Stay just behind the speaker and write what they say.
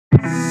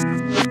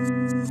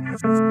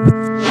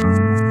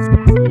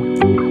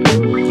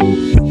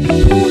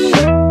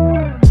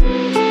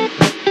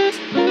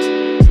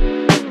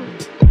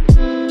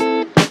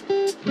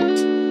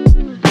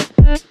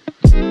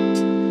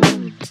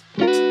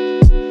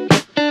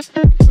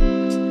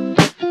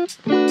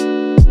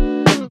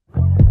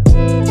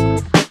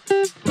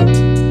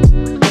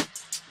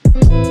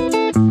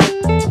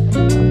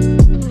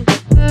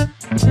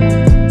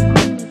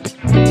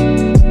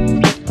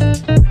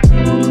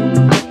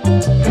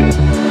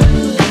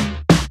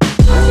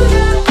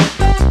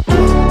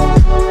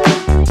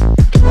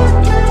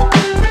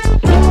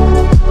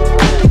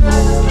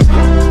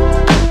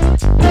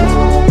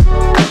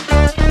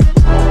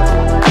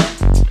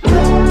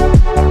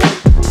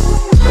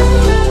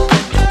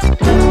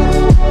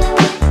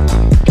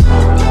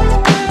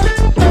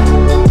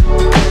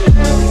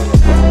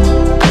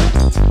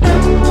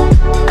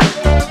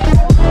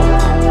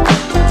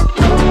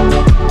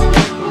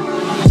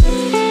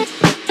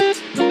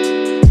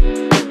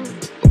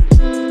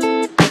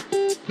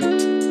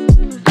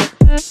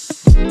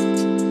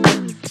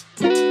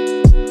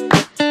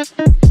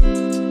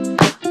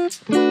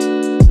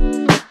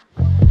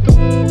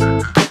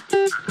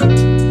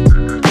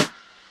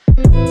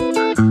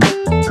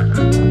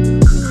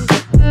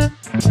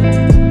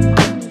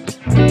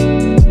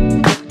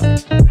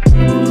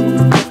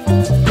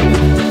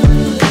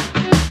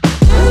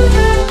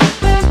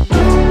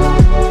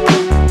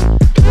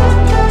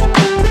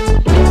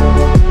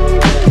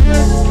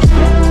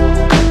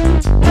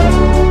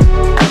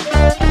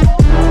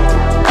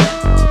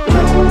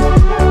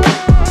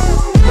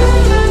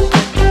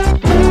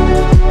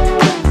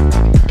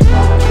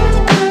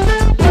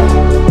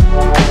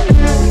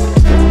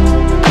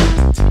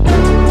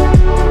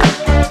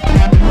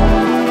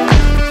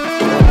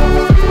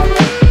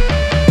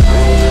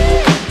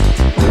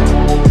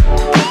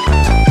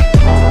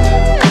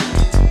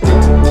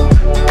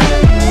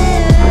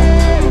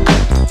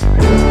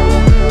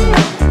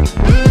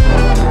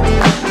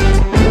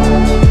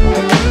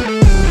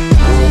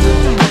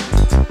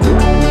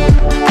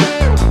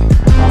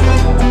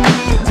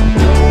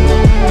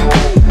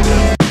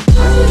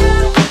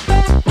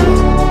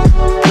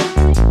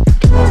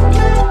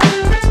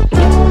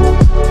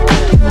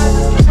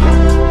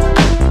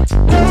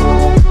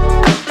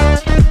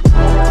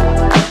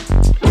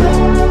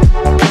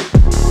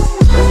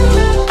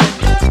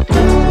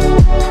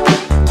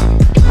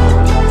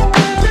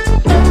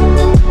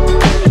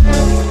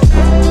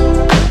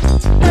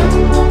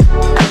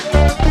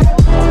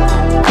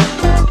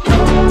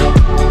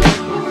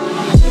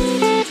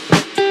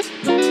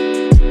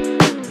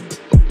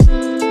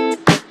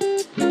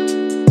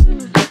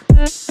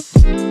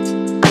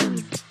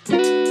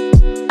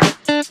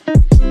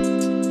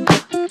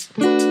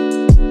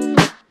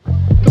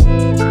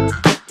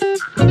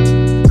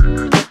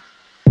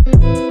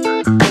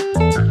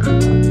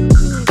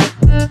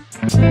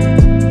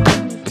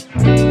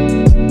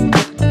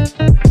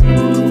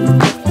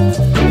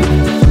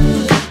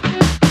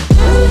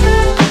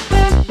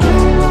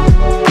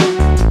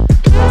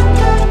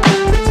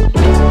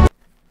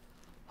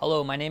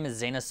Hello, my name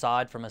is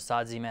Zainthelion from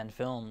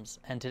ASSADZMANFILM'S,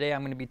 and today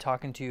I'm going to be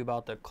talking to you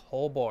about the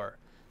Colbor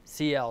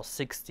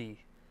Cl60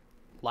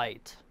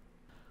 light.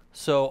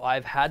 So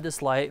I've had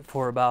this light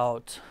for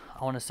about,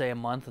 I want to say, a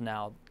month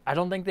now. I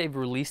don't think they've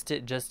released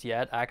it just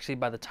yet. Actually,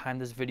 by the time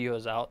this video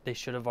is out, they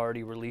should have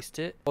already released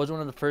it. I was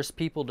one of the first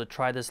people to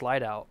try this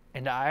light out,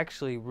 and I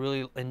actually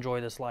really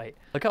enjoy this light.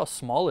 Look how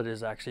small it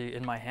is actually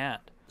in my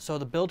hand. So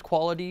the build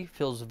quality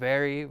feels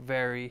very,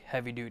 very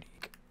heavy duty.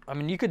 I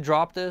mean, you could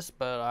drop this,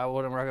 but I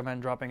wouldn't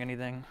recommend dropping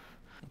anything.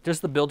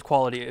 Just the build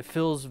quality, it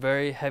feels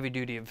very heavy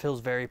duty. It feels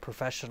very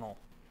professional.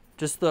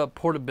 Just the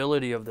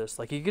portability of this,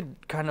 like you could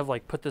kind of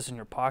like put this in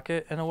your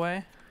pocket in a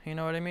way, you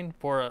know what I mean?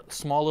 For a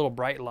small little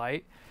bright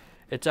light,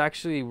 it's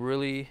actually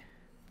really,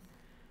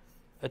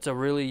 it's a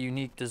really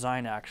unique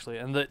design actually.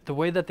 And the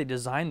way that they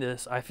designed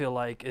this, I feel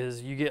like,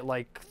 is you get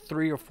like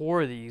 3 or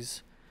 4 of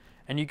these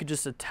and you could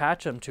just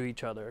attach them to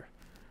each other.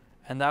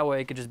 And that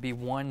way it could just be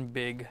one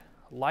big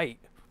light,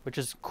 which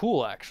is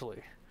cool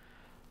actually.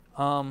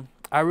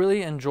 I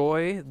really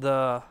enjoy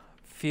the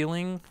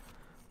feeling.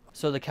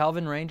 So the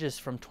Kelvin range is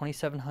from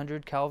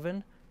 2700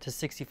 Kelvin to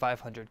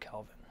 6500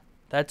 Kelvin.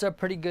 That's a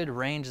pretty good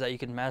range that you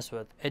can mess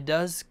with. It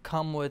does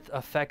come with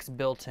effects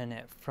built in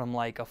it, from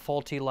like a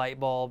faulty light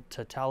bulb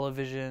to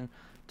television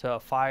to a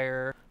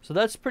fire. So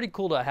that's pretty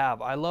cool to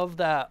have. I love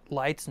that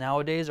lights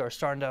nowadays are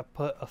starting to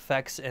put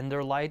effects in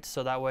their lights,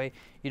 so that way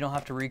you don't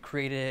have to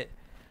recreate it.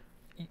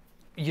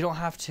 You don't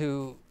have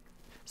to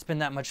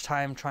spend that much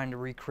time trying to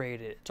recreate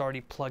it. It's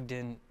already plugged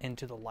in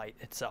into the light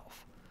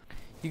itself.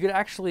 You could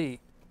actually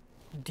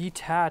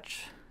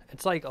detach,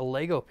 it's like a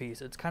Lego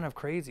piece. It's kind of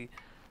crazy.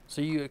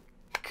 So you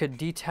could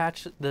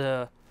detach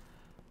the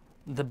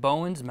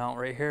Bowens mount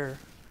right here.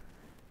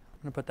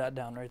 I'm gonna put that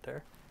down right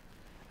there.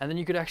 And then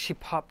you could actually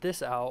pop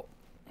this out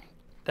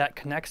that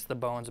connects the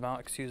Bowens mount,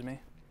 excuse me.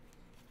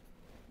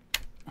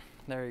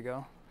 There you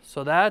go.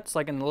 So that's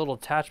like a little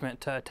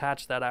attachment to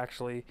attach that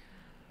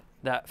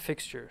that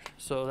fixture.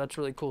 So that's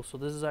really cool. So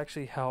this is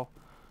actually how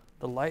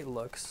the light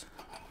looks.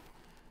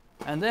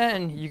 And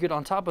then you could,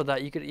 on top of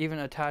that, you could even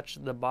attach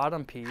the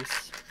bottom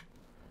piece,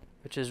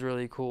 which is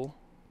really cool.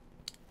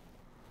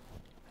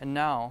 And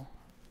now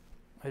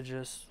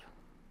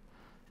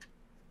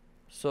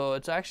so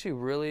it's actually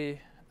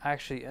really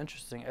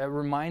interesting. It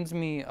reminds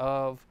me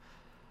of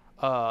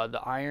the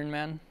Iron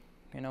Man.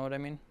 You know what I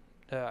mean?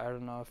 I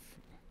don't know if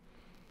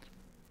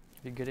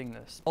you're getting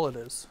this. All it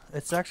is,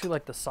 it's actually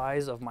like the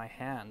size of my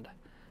hand.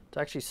 It's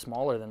actually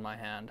smaller than my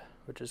hand,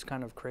 which is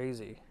kind of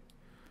crazy.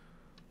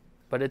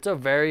 But it's a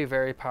very,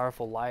 very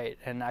powerful light,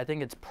 and I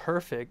think it's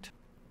perfect.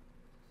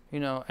 You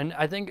know, and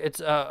I think it's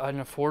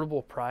an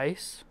affordable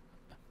price.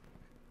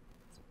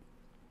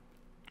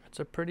 It's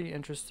a pretty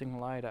interesting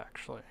light,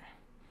 actually.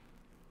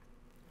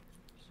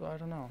 So I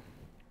don't know.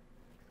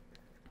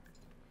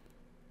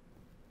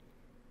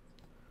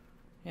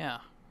 Yeah,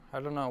 I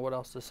don't know what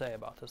else to say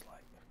about this light.